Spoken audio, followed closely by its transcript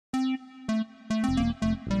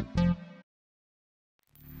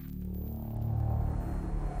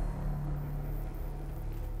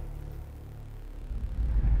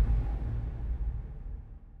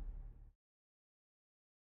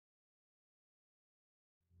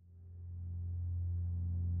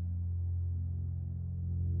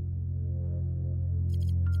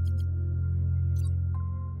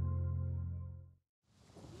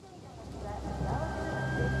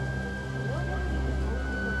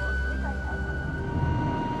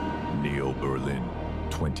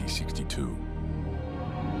2062.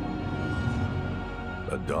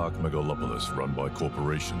 A dark megalopolis run by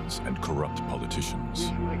corporations and corrupt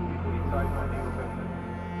politicians.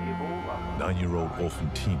 9-year-old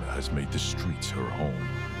orphan Tina has made the streets her home.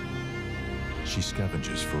 She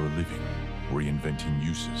scavenges for a living, reinventing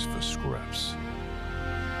uses for scraps.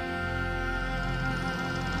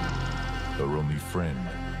 Her only friend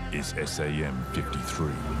is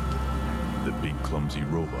SAM-53, the big clumsy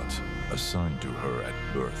robot assigned to her at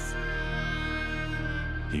birth.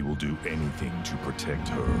 He will do anything to protect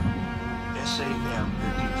her.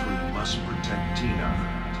 SAM-53 must protect Tina.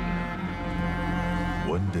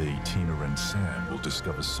 One day, Tina and Sam will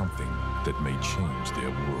discover something that may change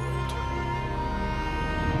their world.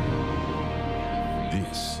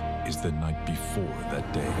 This is the night before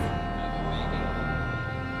that day.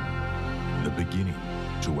 The beginning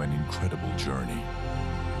to an incredible journey.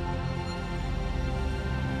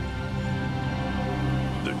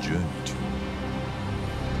 The journey to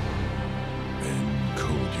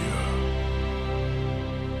Encodya.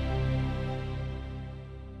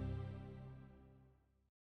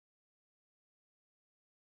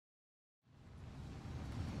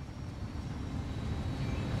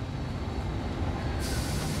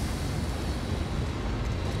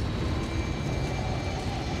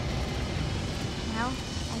 Well,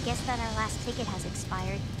 I guess that our last ticket has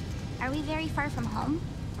expired. Are we very far from home?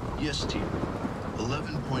 Yes, Tina.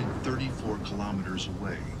 11.34 kilometers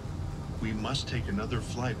away. We must take another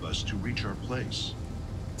flybus to reach our place.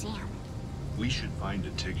 Damn. We should find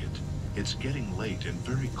a ticket. It's getting late and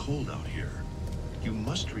very cold out here. You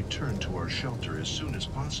must return to our shelter as soon as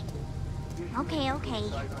possible. Okay.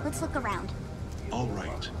 Let's look around. All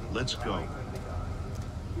right, let's go.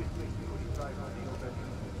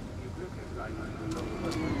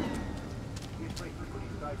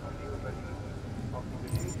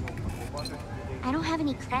 I don't have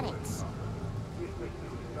any credits.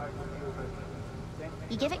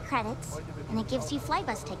 You give it credits, and it gives you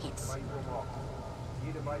flybus tickets.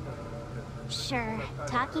 Sure,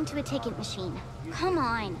 talking to a ticket machine. Come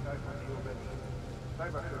on.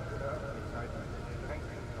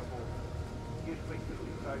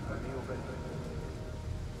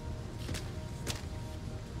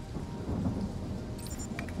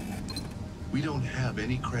 We don't have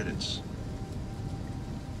any credits.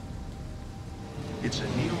 It's a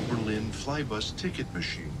Neo-Berlin flybus ticket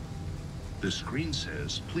machine. The screen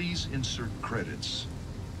says, please insert credits.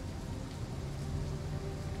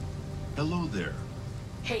 Hello there.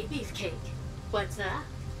 Hey, Beefcake. What's up?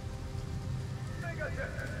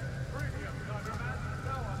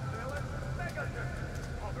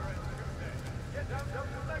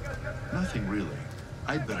 Nothing really.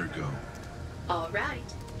 I'd better go. All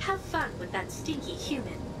right. Have fun with that stinky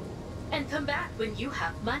human. And come back when you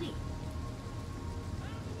have money.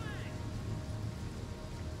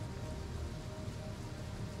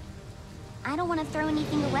 I don't want to throw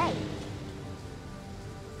anything away.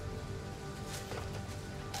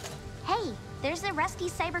 Hey, there's a rusty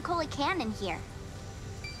cybercola cannon here.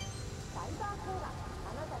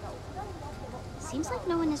 Seems like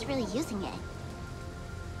no one is really using it.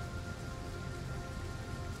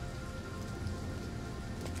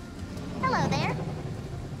 Hello there.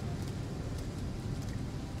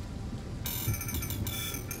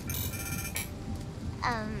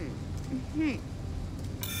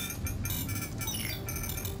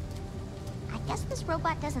 I guess this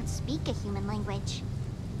robot doesn't speak a human language.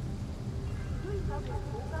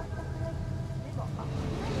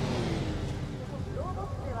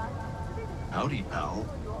 Howdy, pal.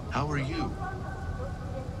 How are you?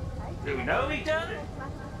 Do we know each other?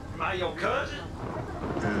 Am I your cousin?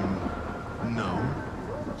 No.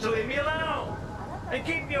 So leave me alone. And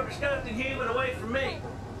keep your disgusting human away from me.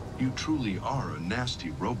 You truly are a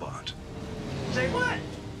nasty robot. Say what?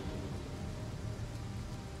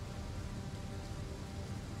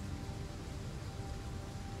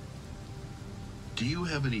 Do you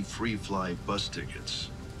have any free fly bus tickets?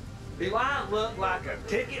 Do I look like a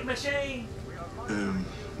ticket machine?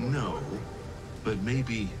 No. But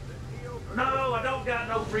maybe... No, I don't got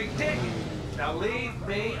no free ticket. Now leave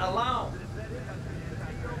me alone.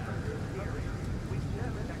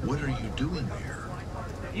 What are you doing here?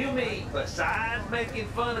 You mean besides making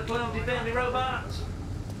fun of clumsy family robots?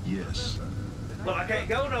 Yes. Well, I can't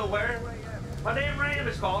go nowhere. My damn ram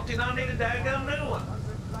is faulty and I need a daggum new one.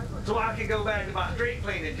 So I can go back to my street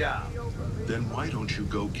cleaning job. Then why don't you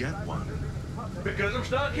go get one? Because I'm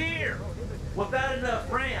stuck here. Without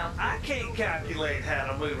enough RAM, I can't calculate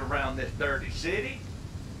how to move around this dirty city.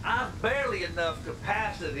 I've barely enough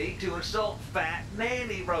capacity to insult fat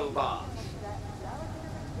nanny robots.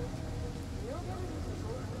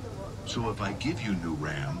 So if I give you new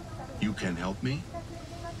RAM, you can help me?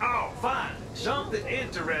 Oh, fine. Something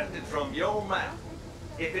interesting from your mouth.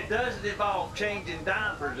 If it doesn't involve changing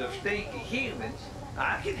diapers of stinky humans,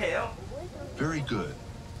 I can help. Very good.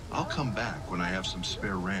 I'll come back when I have some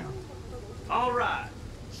spare RAM. All right.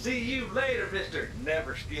 See you later, Mr.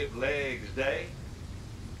 Never Skip Legs Day.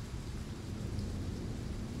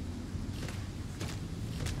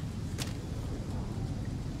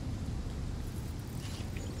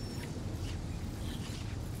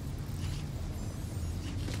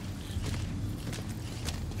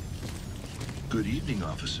 Good evening,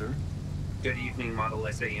 officer. Good evening, Model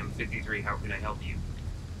SAM-53. How can I help you?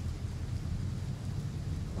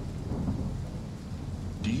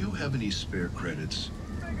 Do you have any spare credits?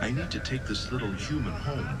 I need to take this little human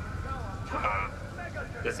home.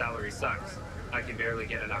 The salary sucks. I can barely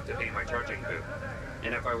get enough to pay my charging fee.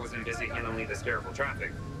 And if I wasn't busy handling this terrible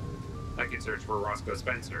traffic, I could search for Roscoe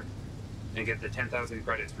Spencer and get the 10,000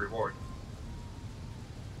 credits reward.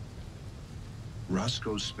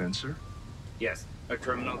 Roscoe Spencer? Yes, a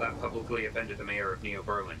criminal that publicly offended the mayor of Neo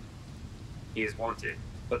Berlin. He is wanted,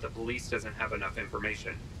 but the police doesn't have enough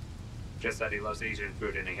information. Just that he loves Asian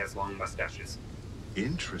food and he has long mustaches.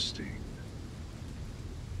 Interesting.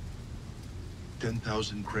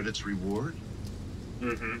 10,000 credits reward?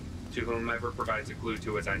 Mm-hmm. To whomever provides a clue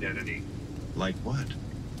to his identity. Like what?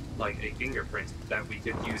 Like a fingerprint that we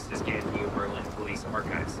could use to scan Neo Berlin police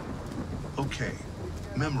archives. Okay,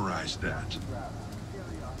 memorize that.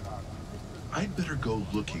 I'd better go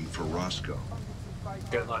looking for Roscoe.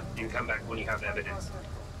 Good luck, and come back when you have evidence.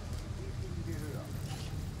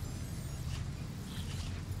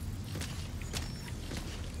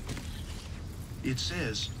 It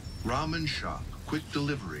says, ramen shop, quick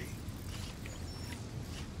delivery.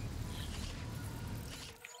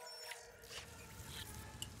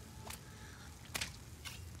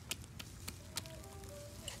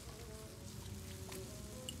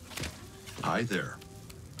 Hi there.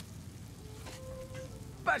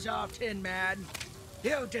 Buzz off, Tin Man.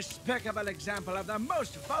 You despicable example of the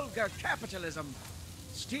most vulgar capitalism.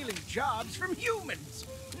 Stealing jobs from humans.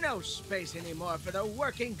 No space anymore for the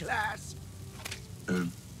working class.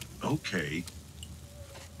 Okay.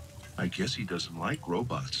 I guess he doesn't like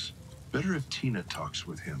robots. Better if Tina talks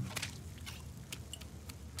with him.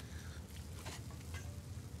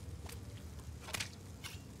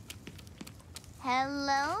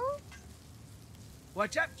 Hello?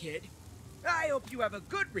 What's up, kid? I hope you have a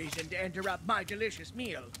good reason to interrupt my delicious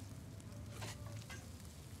meal.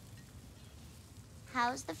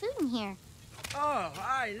 How's the food in here? Oh,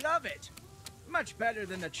 I love it. Much better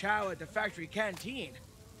than the chow at the factory canteen.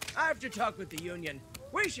 I have to talk with the union.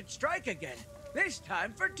 We should strike again. This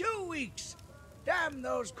time for 2 weeks. Damn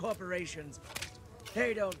those corporations.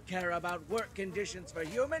 They don't care about work conditions for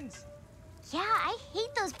humans. Yeah, I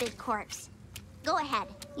hate those big corps. Go ahead.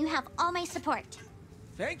 You have all my support.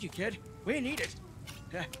 Thank you, kid. We need it.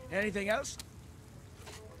 Anything else?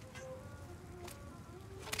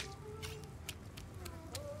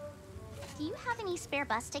 Do you have any spare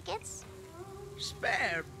bus tickets?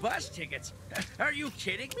 Spare bus tickets? Are you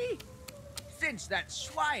kidding me? Since that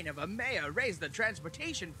swine of a mayor raised the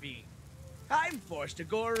transportation fee, I'm forced to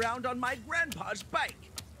go around on my grandpa's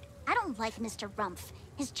bike. I don't like Mr. Rumpf.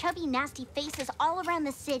 His chubby, nasty face is all around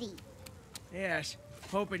the city. Yes,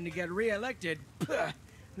 hoping to get re-elected.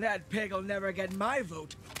 That pig'll never get my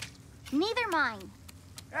vote. Neither mine.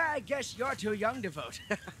 I guess you're too young to vote.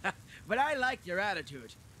 But I like your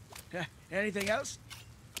attitude. Anything else?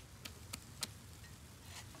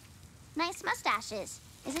 Nice mustaches.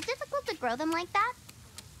 Is it difficult to grow them like that?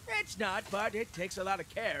 It's not, but it takes a lot of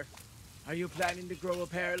care. Are you planning to grow a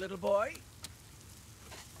pair, little boy?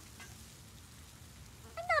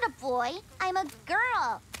 I'm not a boy. I'm a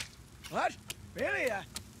girl. What? Really?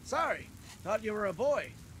 Sorry. Thought you were a boy.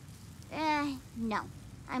 No.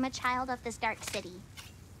 I'm a child of this dark city.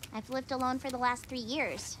 I've lived alone for the last 3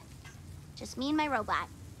 years. Just me and my robot,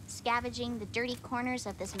 scavenging the dirty corners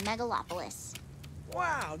of this megalopolis.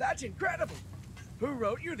 Wow, that's incredible. Who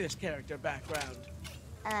wrote you this character background?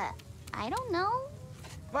 I don't know.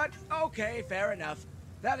 But, okay, fair enough.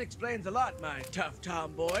 That explains a lot, my tough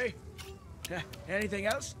tomboy. Anything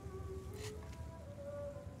else?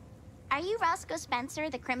 Are you Roscoe Spencer,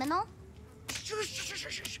 the criminal?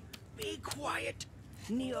 Shh. Be quiet.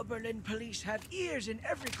 Neo-Berlin police have ears in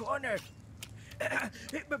every corner.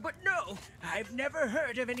 but no, I've never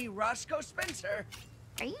heard of any Roscoe Spencer.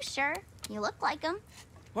 Are you sure? You look like him.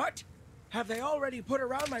 What? Have they already put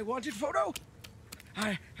around my wanted photo?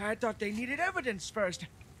 I thought they needed evidence first.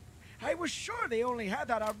 I was sure they only had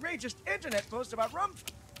that outrageous internet post about Rumpf.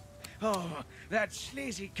 Oh, that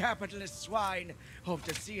sleazy capitalist swine. Hope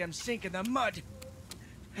to see him sink in the mud.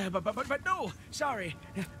 But no, sorry.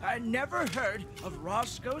 I never heard of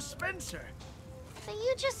Roscoe Spencer. But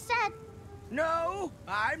you just said... No,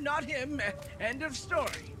 I'm not him. End of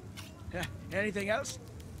story. Anything else?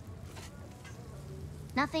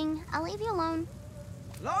 Nothing. I'll leave you alone.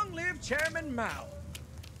 Long live Chairman Mao.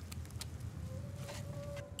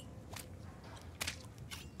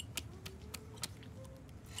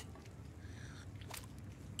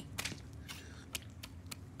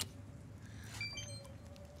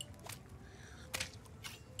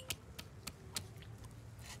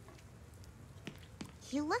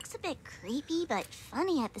 He looks a bit creepy, but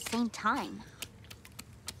funny at the same time.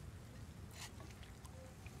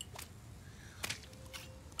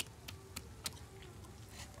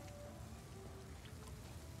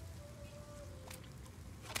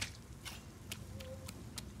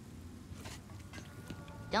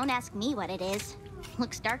 Don't ask me what it is.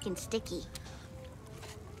 Looks dark and sticky.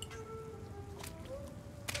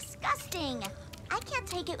 Disgusting! I can't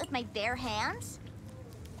take it with my bare hands.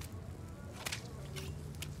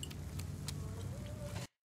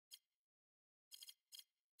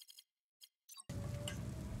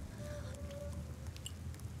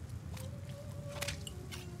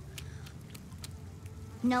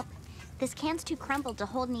 Nope. This can's too crumpled to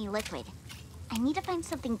hold any liquid. I need to find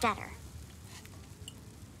something better.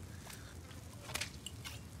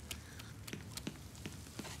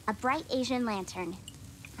 A bright Asian lantern.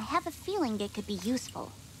 I have a feeling it could be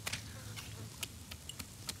useful.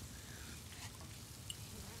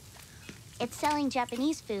 It's selling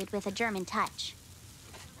Japanese food with a German touch.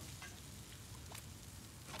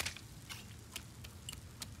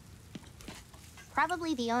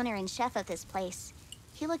 Probably the owner and chef of this place.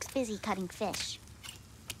 He looks busy cutting fish.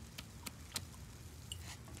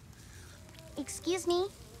 Excuse me?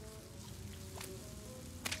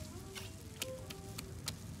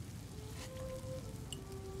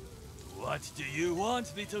 What do you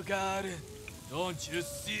want, little guy? Don't you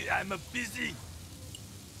see I'm busy?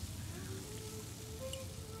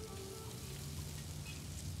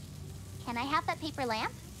 Can I have that paper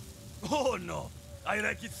lamp? Oh no, I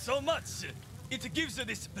like it so much. It gives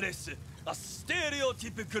this place a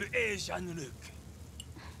stereotypical Asian look.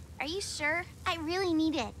 Are you sure? I really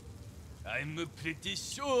need it. I'm pretty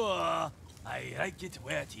sure I like it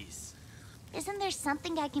where it is. Isn't there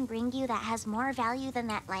something I can bring you that has more value than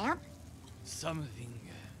that lamp? Something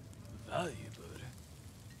valuable.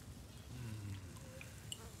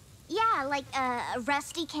 Yeah, like a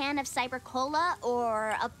rusty can of Cyber Cola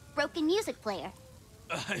or a broken music player.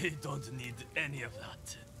 I don't need any of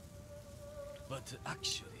that. But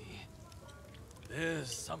actually,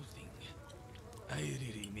 there's something. I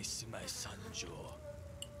really miss my son Joe.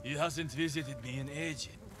 He hasn't visited me in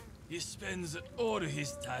ages. He spends all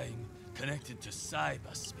his time connected to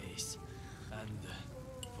cyberspace and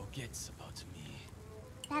forgets about me.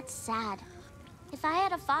 That's sad. If I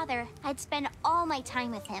had a father, I'd spend all my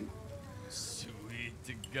time with him.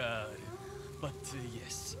 Sweet God. But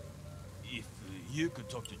yes, if you could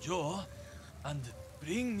talk to Joe and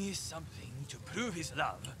bring me something to prove his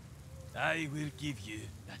love, I will give you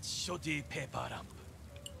that shoddy paper lamp.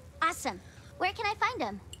 Awesome. Where can I find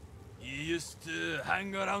him? He used to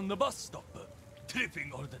hang around the bus stop,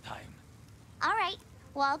 tripping all the time. All right.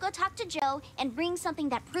 Well, I'll go talk to Joe and bring something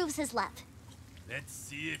that proves his love. Let's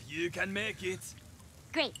see if you can make it.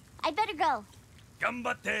 Great. I better go.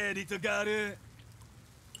 Gambatte, little girl.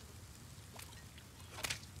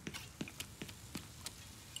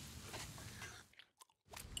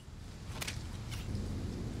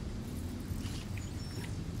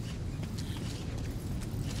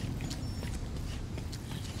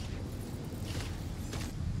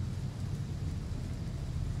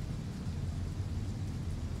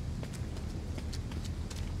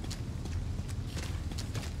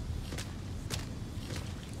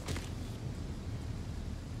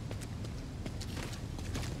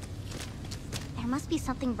 There must be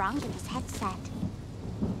something wrong with his headset.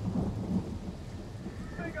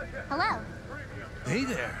 Hello. Hey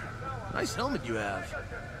there. Nice helmet you have.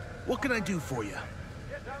 What can I do for you?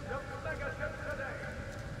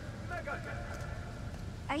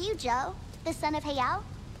 Are you Joe, the son of Hayao?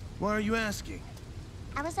 Why are you asking?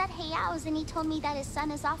 I was at Hayao's and he told me that his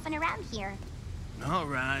son is often around here. All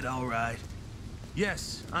right, all right.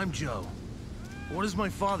 Yes, I'm Joe. What does my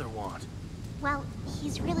father want? Well,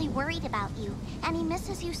 he's really worried about you, and he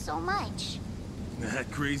misses you so much.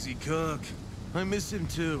 That crazy cook. I miss him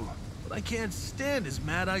too, but I can't stand his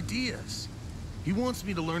mad ideas. He wants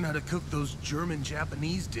me to learn how to cook those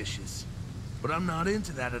German-Japanese dishes, but I'm not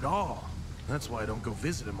into that at all. That's why I don't go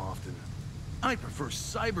visit him often. I prefer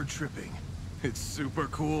cyber tripping. It's super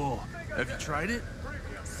cool. Have you tried it?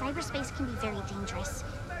 Cyberspace can be very dangerous.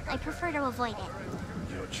 I prefer to avoid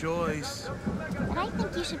it. Your choice. But I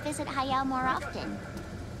think you should visit Hayao more often.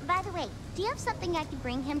 By the way, do you have something I could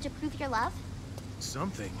bring him to prove your love?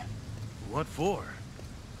 Something? What for?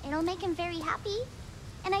 It'll make him very happy.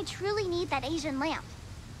 And I truly need that Asian lamp.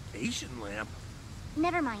 Asian lamp?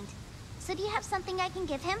 Never mind. So do you have something I can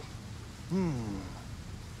give him?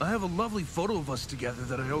 I have a lovely photo of us together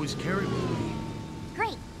that I always carry with me.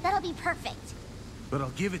 Great, that'll be perfect. But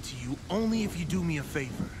I'll give it to you only if you do me a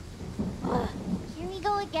favor. Here we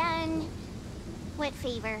go again. What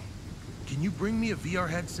favor? Can you bring me a VR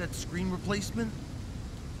headset screen replacement?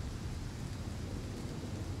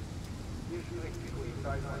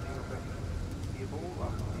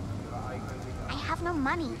 I have no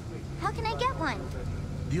money. How can I get one?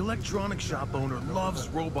 The electronic shop owner loves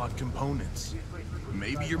robot components.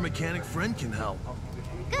 Maybe your mechanic friend can help.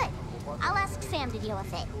 Good. I'll ask Sam to deal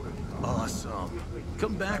with it. Awesome.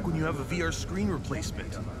 Come back when you have a VR screen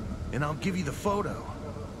replacement, and I'll give you the photo.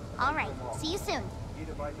 All right. See you soon.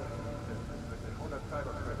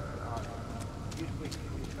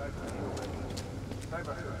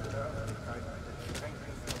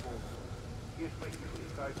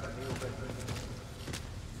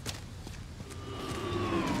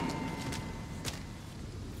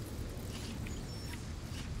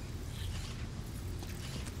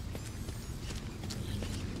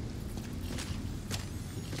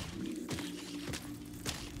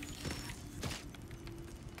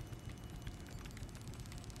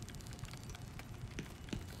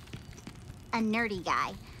 A nerdy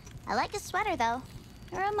guy. I like his sweater, though.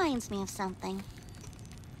 It reminds me of something.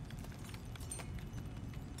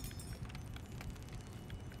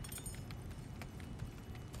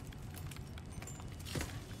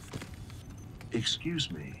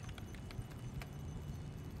 Excuse me.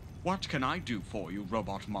 What can I do for you,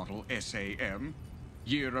 robot model SAM?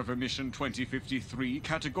 Year of emission 2053,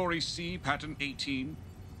 category C, pattern 18.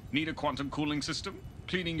 Need a quantum cooling system?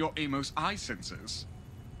 Cleaning your Amos eye sensors.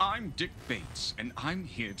 I'm Dick Bates, and I'm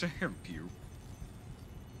here to help you.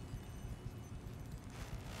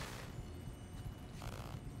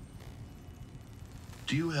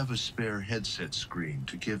 Do you have a spare headset screen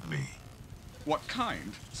to give me? What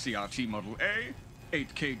kind? CRT Model A,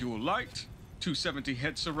 8K dual light, 270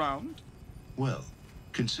 head surround? Well,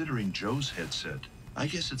 considering Joe's headset, I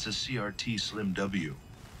guess it's a CRT Slim W.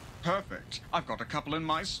 Perfect. I've got a couple in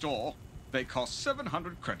my store. They cost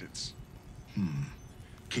 700 credits.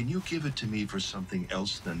 Can you give it to me for something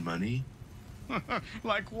else than money?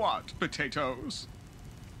 Like what? Potatoes?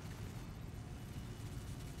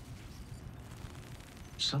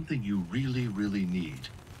 Something you really, really need,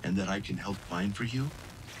 and that I can help find for you?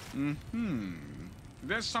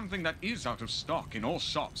 There's something that is out of stock in all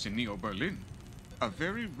shops in Neo-Berlin. A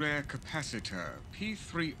very rare capacitor,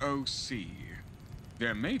 P30C.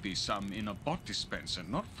 There may be some in a bot dispenser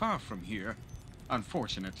not far from here.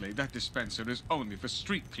 Unfortunately, that dispenser is only for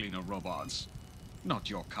street cleaner robots. Not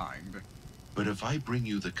your kind. But if I bring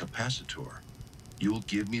you the capacitor, you'll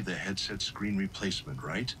give me the headset screen replacement,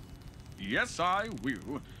 right? Yes, I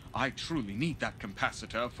will. I truly need that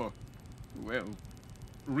capacitor for, well,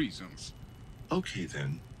 reasons. Okay,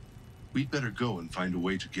 then. We'd better go and find a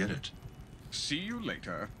way to get it. See you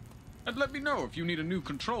later. And let me know if you need a new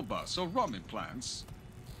control bus or ROM implants.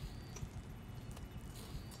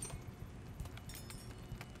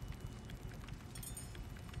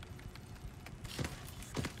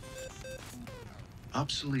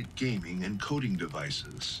 Obsolete gaming and coding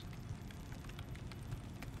devices.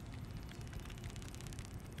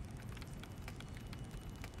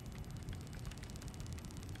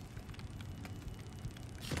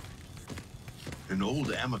 An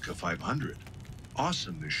old Amica 500.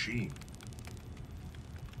 Awesome machine.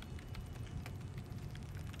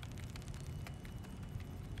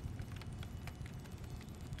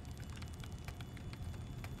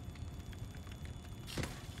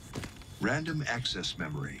 Random access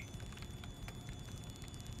memory.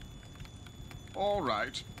 All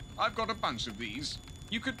right. I've got a bunch of these.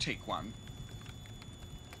 You could take one.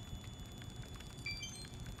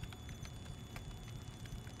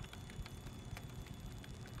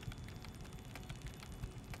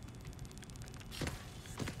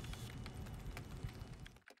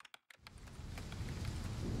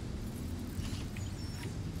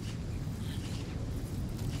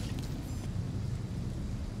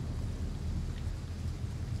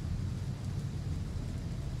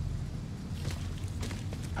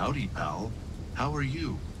 Howdy, pal. How are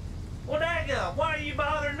you? Well, daggum, why are you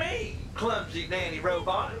bothering me, clumsy nanny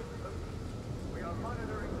robot?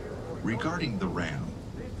 Regarding the RAM.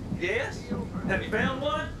 Yes? Have you found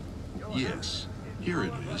one? Yes, here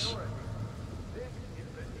it is.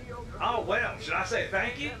 Oh, well, should I say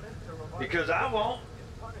thank you? Because I won't.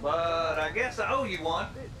 But I guess I owe you one.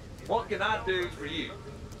 What can I do for you?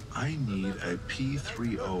 I need a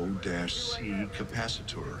P30-C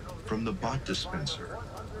capacitor from the bot dispenser.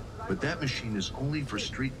 But that machine is only for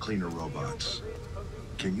street cleaner robots.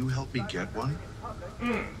 Can you help me get one?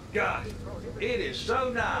 Gosh, it is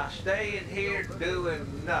so nice staying here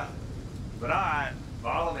doing nothing. But all right,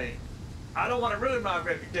 follow me. I don't want to ruin my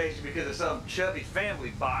reputation because of some chubby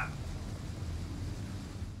family bot.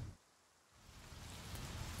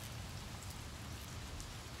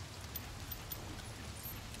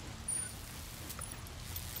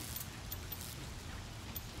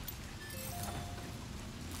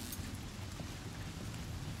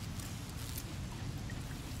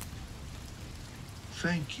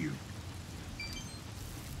 Thank you.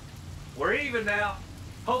 We're even now.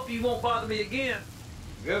 Hope you won't bother me again.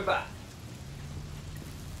 Goodbye.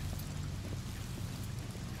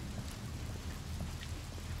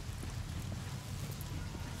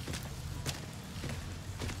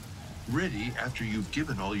 Ready after you've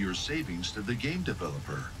given all your savings to the game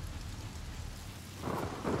developer.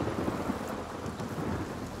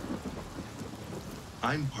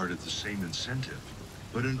 I'm part of the same incentive,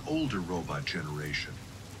 but an older robot generation.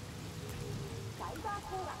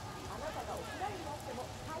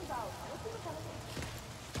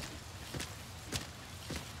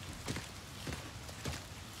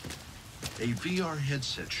 A VR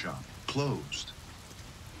headset shop, closed.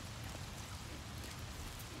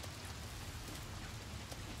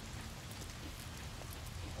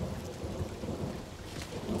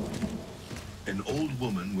 An old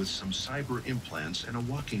woman with some cyber implants and a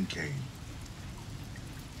walking cane.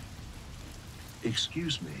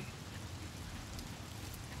 Excuse me.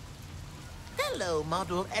 Hello,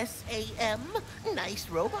 Model SAM. Nice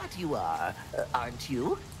robot you are, aren't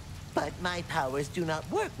you? But my powers do not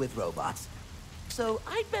work with robots. So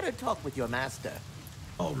I'd better talk with your master.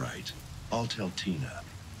 All right, I'll tell Tina.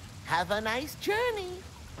 Have a nice journey.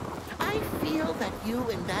 I feel that you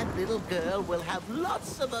and that little girl will have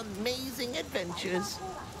lots of amazing adventures.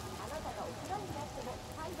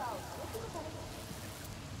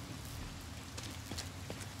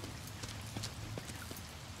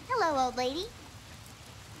 Hello, old lady.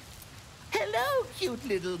 Hello, cute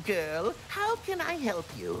little girl. How can I help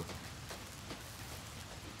you?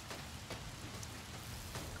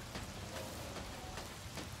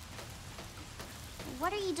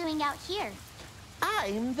 What are you doing out here?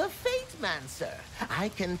 I'm the Fate-Mancer. I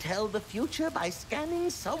can tell the future by scanning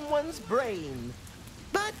someone's brain.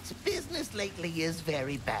 But business lately is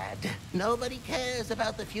very bad. Nobody cares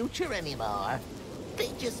about the future anymore. They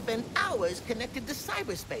just spend hours connected to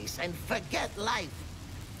cyberspace and forget life.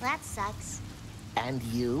 That sucks. And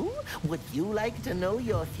you? Would you like to know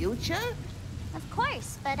your future? Of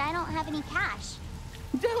course, but I don't have any cash.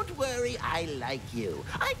 Don't worry, I like you.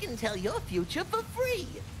 I can tell your future for free.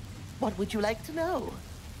 What would you like to know?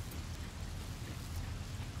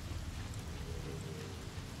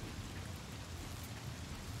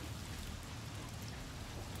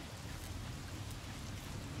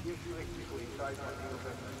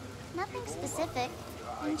 Nothing specific.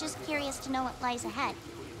 I'm just curious to know what lies ahead.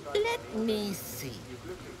 Let me see.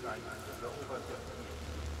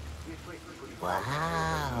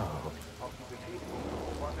 Wow.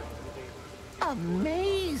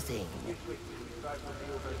 Amazing.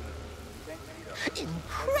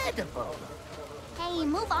 Incredible. Hey,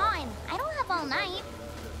 move on. I don't have all night.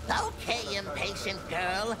 Okay, impatient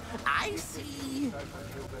girl. I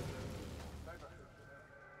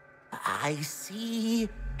see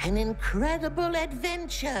an incredible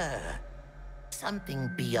adventure. Something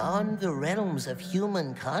beyond the realms of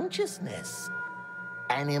human consciousness.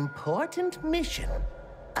 An important mission.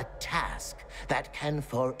 A task that can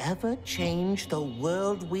forever change the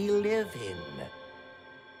world we live in.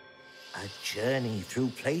 A journey through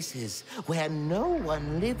places where no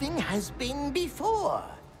one living has been before.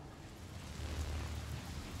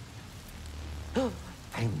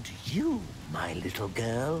 And you, my little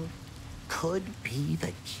girl, could be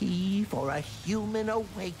the key for a human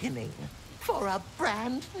awakening, for a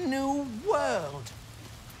brand new world.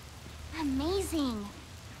 Amazing.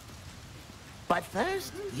 But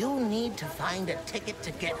first, you need to find a ticket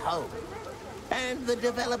to get home. And the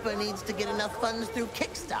developer needs to get enough funds through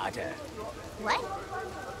Kickstarter. What?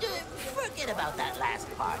 Forget about that last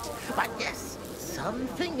part. But yes,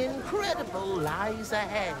 something incredible lies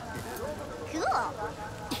ahead. Cool.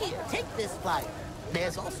 Here, take this flyer.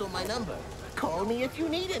 There's also my number. Call me if you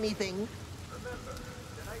need anything.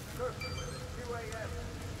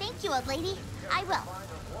 Thank you, old lady. I will.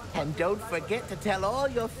 And don't forget to tell all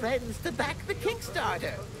your friends to back the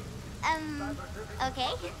Kickstarter.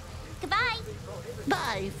 Okay. Goodbye.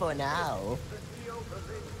 Bye for now.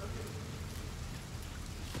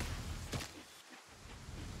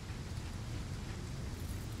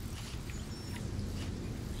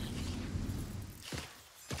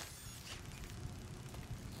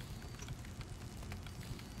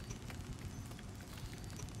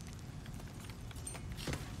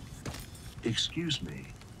 Excuse me.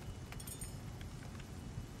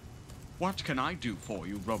 What can I do for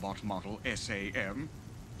you, robot model SAM?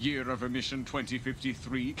 Year of emission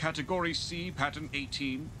 2053, category C, pattern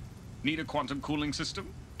 18. Need a quantum cooling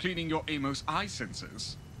system? Cleaning your Amos eye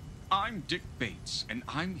sensors? I'm Dick Bates, and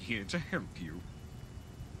I'm here to help you.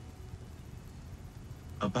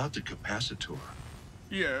 About the capacitor.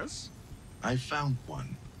 Yes? I found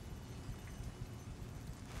one.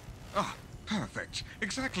 Ah, perfect.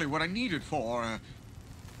 Exactly what I needed for,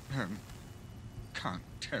 can't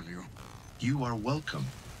tell you. You are welcome.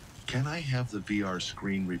 Can I have the VR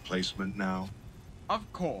screen replacement now?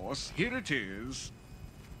 Of course. Here it is.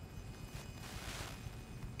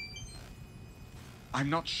 I'm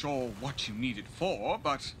not sure what you need it for,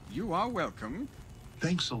 but you are welcome.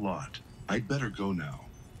 Thanks a lot. I'd better go now.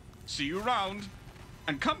 See you around.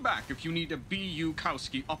 And come back if you need a B.U.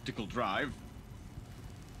 Kowski optical drive.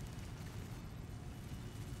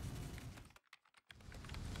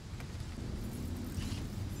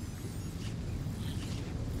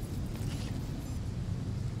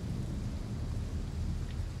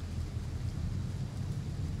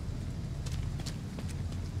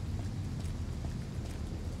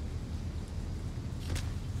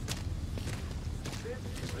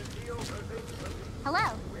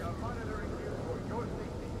 Hello.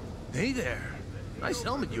 Hey there. Nice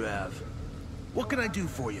helmet you have. What can I do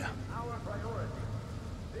for you?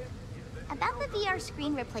 About the VR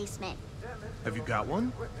screen replacement. Have you got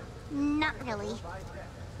one? Not really.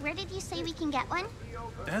 Where did you say we can get one?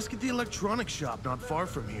 Ask at the electronics shop not far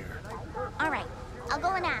from here. All right. I'll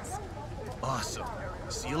go and ask. Awesome.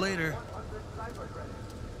 See you later.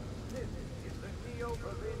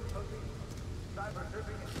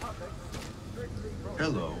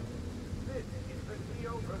 Hello.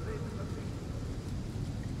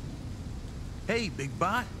 Hey, Big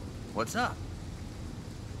Bot. What's up?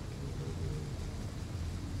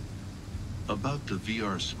 About the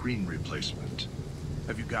VR screen replacement.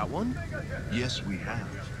 Have you got one? Yes, we have.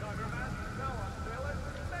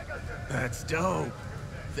 That's dope.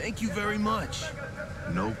 Thank you very much.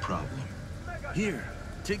 No problem. Here,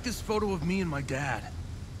 take this photo of me and my dad.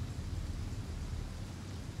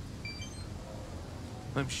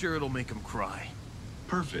 I'm sure it'll make him cry.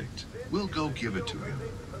 Perfect. We'll go give it to him.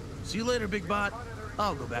 See you later, Big Bot.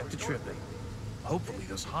 I'll go back to tripping. Hopefully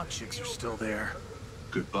those hot chicks are still there.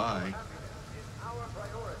 Goodbye.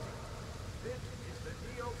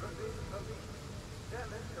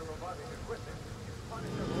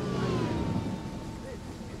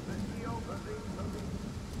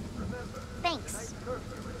 Thanks.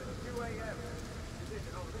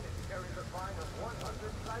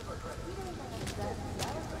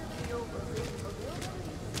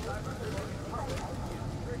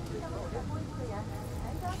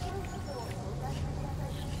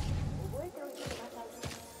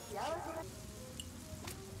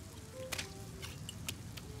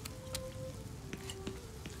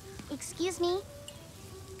 Excuse me?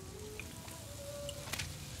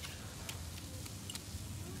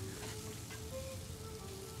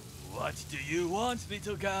 What do you want,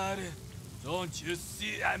 little guy? Don't you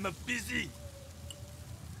see I'm busy?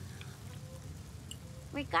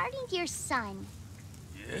 Regarding your son,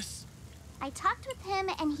 Yes? I talked with him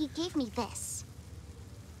and he gave me this.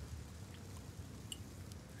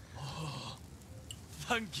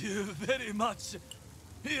 Thank you very much.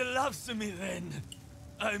 He loves me then.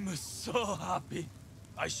 I'm so happy.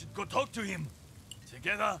 I should go talk to him.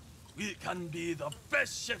 Together, we can be the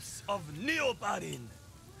best chefs of Neobarin.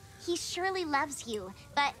 He surely loves you,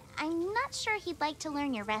 but I'm not sure he'd like to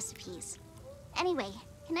learn your recipes. Anyway,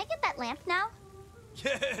 can I get that lamp now?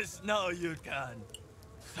 Yes, now you can.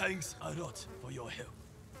 Thanks a lot for your help.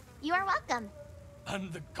 You are welcome.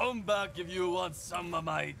 And come back if you want some of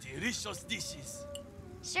my delicious dishes.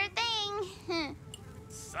 Sure thing.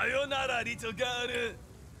 Sayonara, little girl.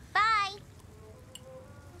 Bye.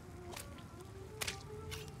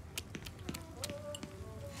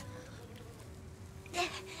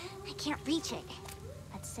 I can't reach it,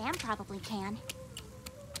 but Sam probably can.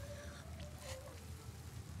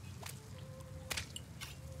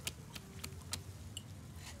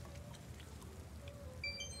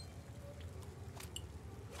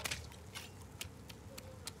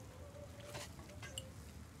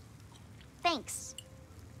 Thanks.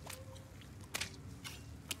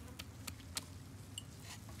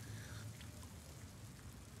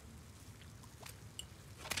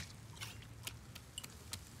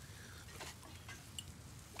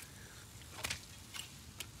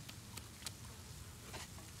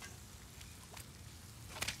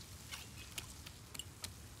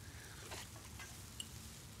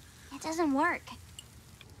 It doesn't work.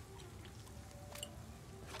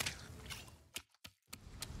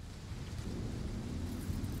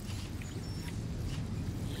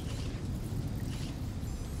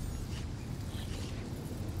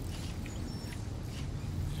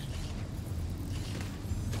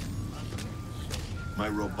 My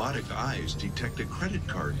robotic eyes detect a credit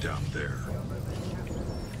card down there.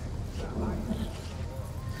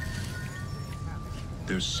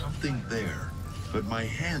 There's something there, but my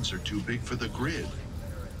hands are too big for the grid.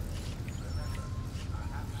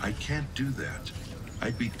 I can't do that.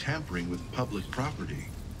 I'd be tampering with public property.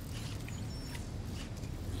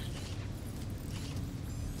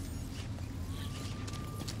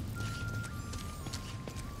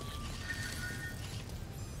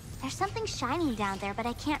 There's something shining down there, but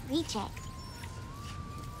I can't reach it.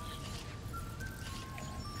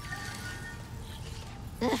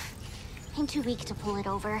 Ugh, I'm too weak to pull it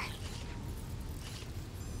over.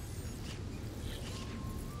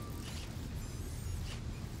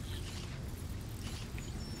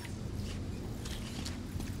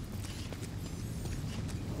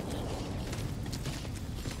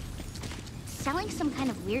 Selling some kind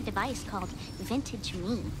of weird device called Vintage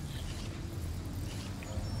Me.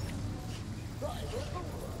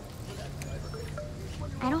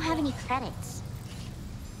 I don't have any credits.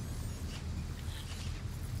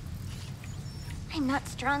 I'm not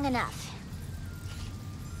strong enough.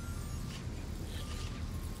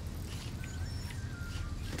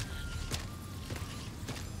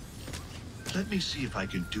 Let me see if I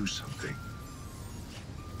can do something.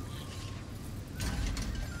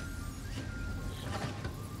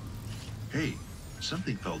 Hey,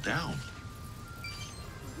 something fell down.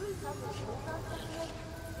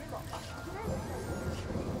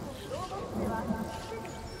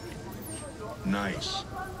 Nice.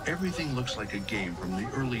 Everything looks like a game from the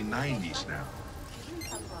early 90s now.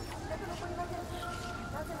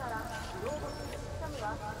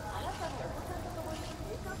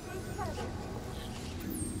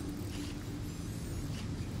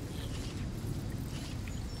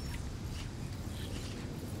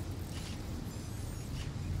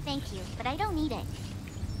 Thank you, but I don't need it.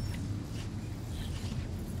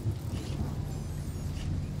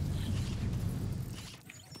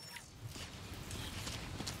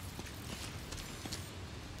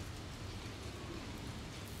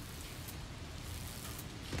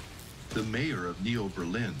 The mayor of Neo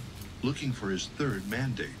Berlin, looking for his third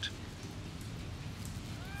mandate.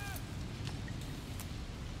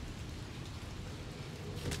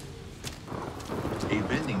 A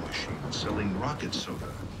vending machine selling rocket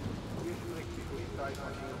soda.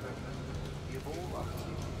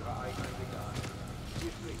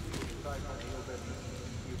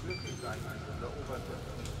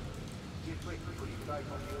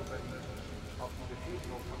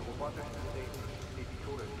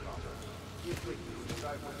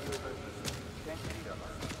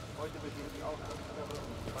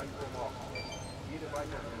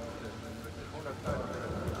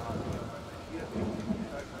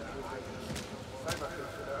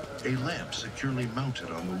 A lamp securely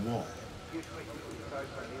mounted on the wall.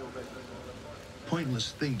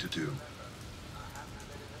 Pointless thing to do.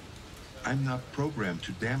 I'm not programmed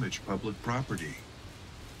to damage public property.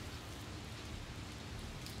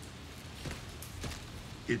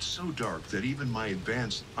 It's so dark that even my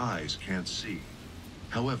advanced eyes can't see.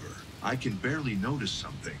 However, I can barely notice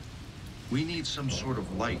something. We need some sort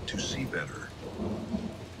of light to see better.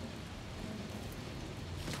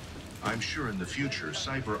 I'm sure in the future,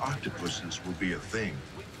 cyber octopuses will be a thing.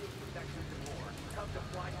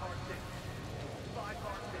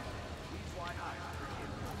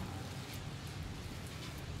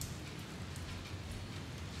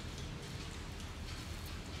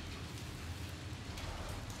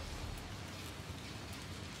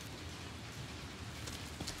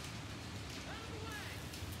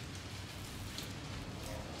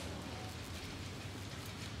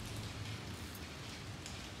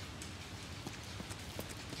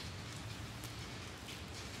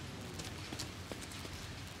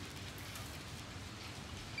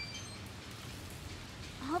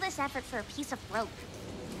 All this effort for a piece of rope.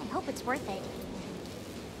 I hope it's worth it.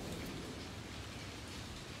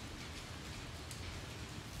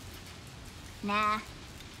 Nah.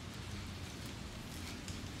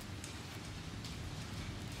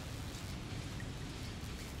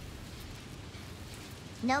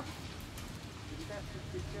 Nope.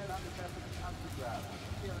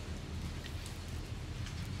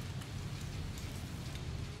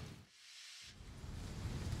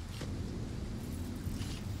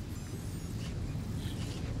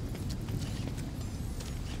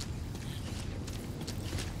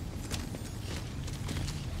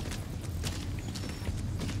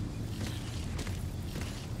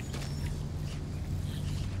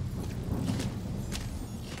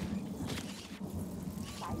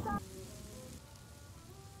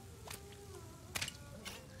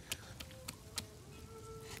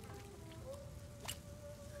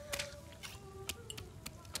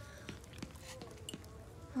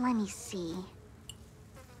 Let me see.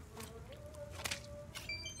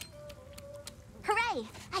 Hooray!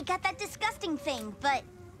 I got that disgusting thing, but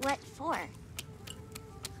what for?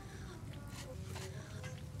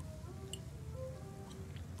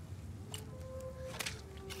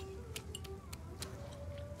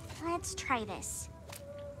 Let's try this.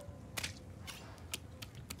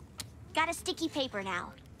 Got a sticky paper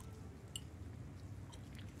now.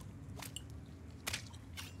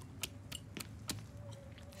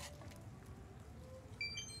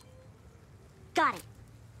 Got it.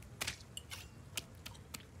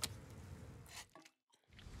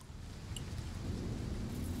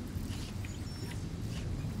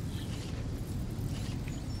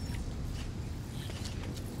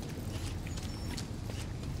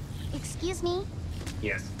 Excuse me?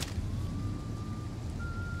 Yes.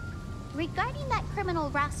 Regarding that criminal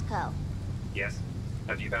Roscoe. Yes.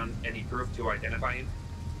 Have you found any proof to identify him?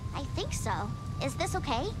 I think so. Is this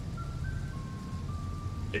okay?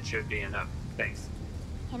 It should be enough. Thanks.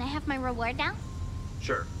 Can I have my reward now?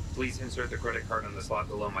 Sure. Please insert the credit card on the slot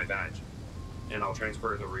below my badge, and I'll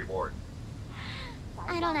transfer the reward.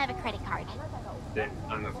 I don't have a credit card. Then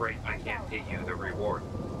I'm afraid I can't pay you the reward.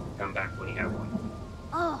 Come back when you have one.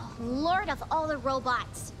 Oh, Lord of all the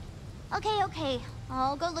robots. Okay.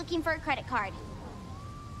 I'll go looking for a credit card.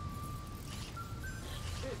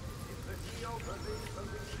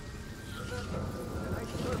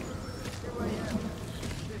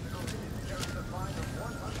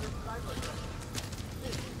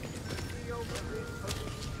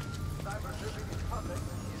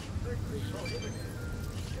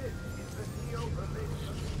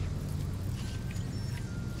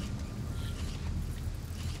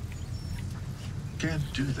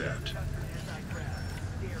 Can't do that.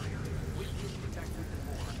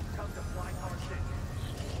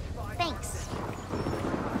 Thanks.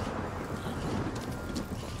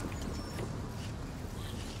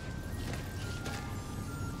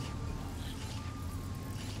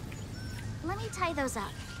 Let me tie those up.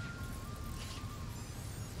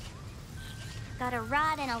 Got a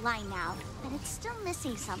rod and a line now, but it's still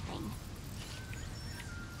missing something.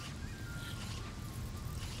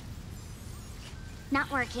 Not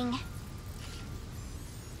working.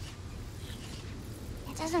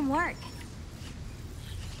 It doesn't work.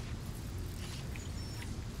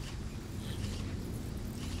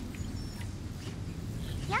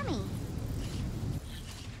 Yummy.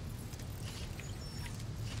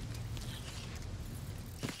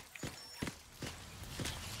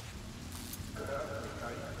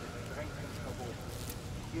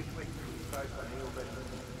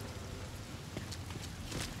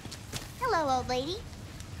 Hello, old lady.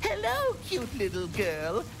 Hello, cute little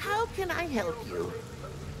girl. How can I help you?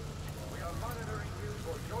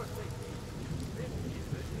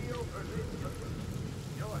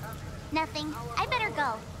 Nothing. I better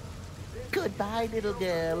go. Goodbye, little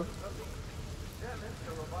girl.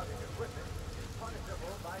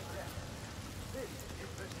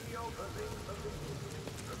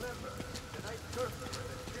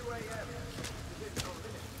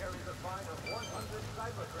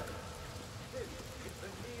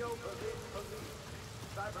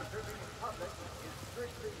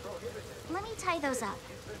 Let me tie those up.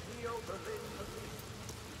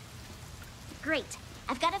 Great.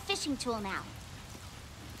 I've got a fishing tool now.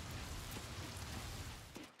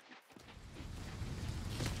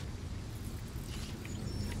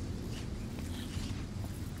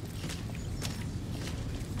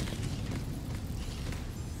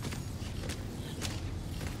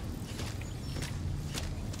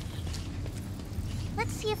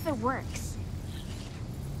 Let's see if it works.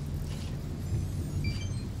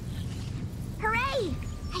 Hooray!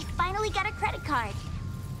 I finally got a credit card.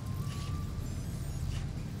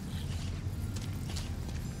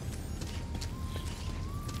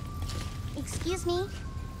 Excuse me?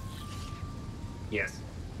 Yes.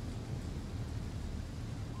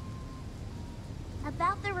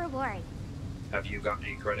 About the reward. Have you got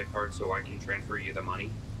a credit card so I can transfer you the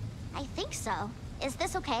money? I think so. Is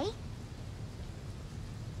this okay?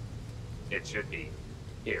 It should be.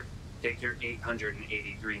 Here, take your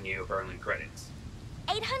 883 Neo Berlin credits.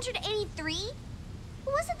 883?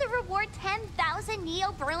 Wasn't the reward 10,000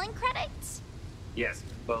 Neo Berlin credits? Yes,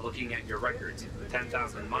 but looking at your records,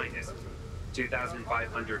 10,000 minus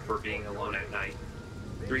 2,500 for being alone at night,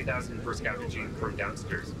 3,000 for scavenging from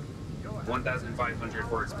downstairs, 1,500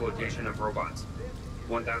 for exploitation of robots,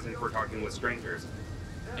 1,000 for talking with strangers,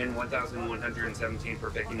 and 1,117 for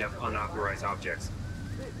picking up unauthorized objects.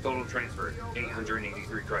 Total transfer,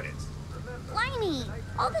 883 credits. Blimey!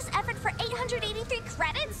 All this effort for 883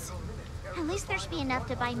 credits? At least there should be enough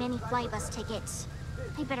to buy many flybus tickets.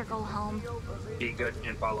 I better go home. Be good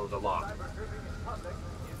and follow the law.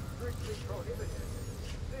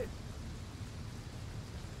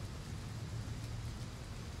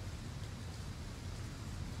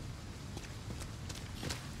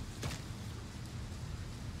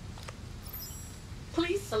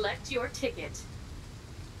 Please select your ticket.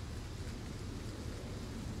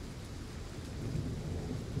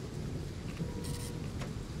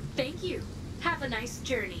 Thank you. Have a nice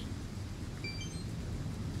journey.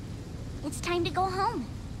 It's time to go home.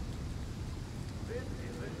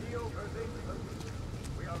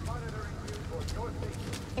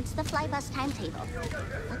 It's the flybus timetable.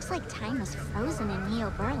 Looks like time was frozen in Neo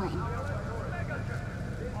Berlin.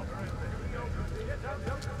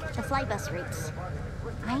 The flybus routes.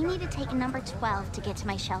 I need to take number 12 to get to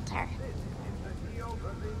my shelter.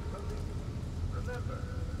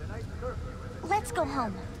 Let's go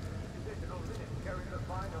home.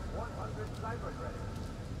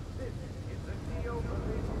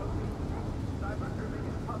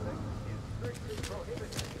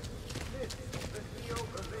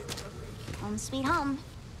 Home sweet home.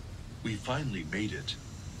 We finally made it.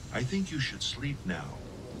 I think you should sleep now.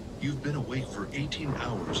 You've been awake for 18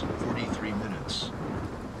 hours and 43 minutes.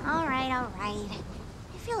 All right, all right.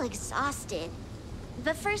 I feel exhausted.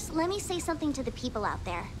 But first, let me say something to the people out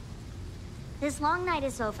there. This long night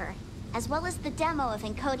is over, as well as the demo of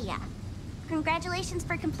Encodya. Congratulations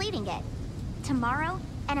for completing it. Tomorrow,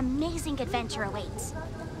 an amazing adventure awaits.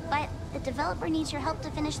 But the developer needs your help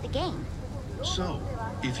to finish the game. So,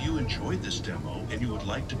 if you enjoyed this demo and you would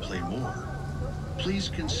like to play more, please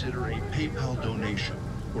consider a PayPal donation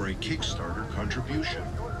or a Kickstarter contribution.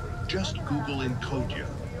 Just Google Encodya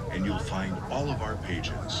and you'll find all of our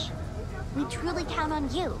pages. We truly count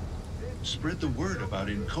on you. Spread the word about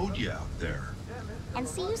Encodya out there. And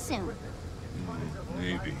see you soon.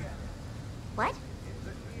 Maybe. What?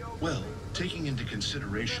 Well, taking into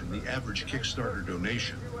consideration the average Kickstarter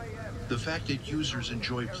donation, the fact that users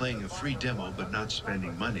enjoy playing a free demo but not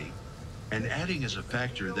spending money, and adding as a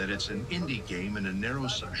factor that it's an indie game in a narrow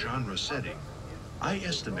subgenre setting, I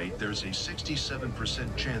estimate there's a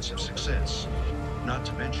 67% chance of success. Not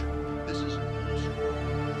to mention, this is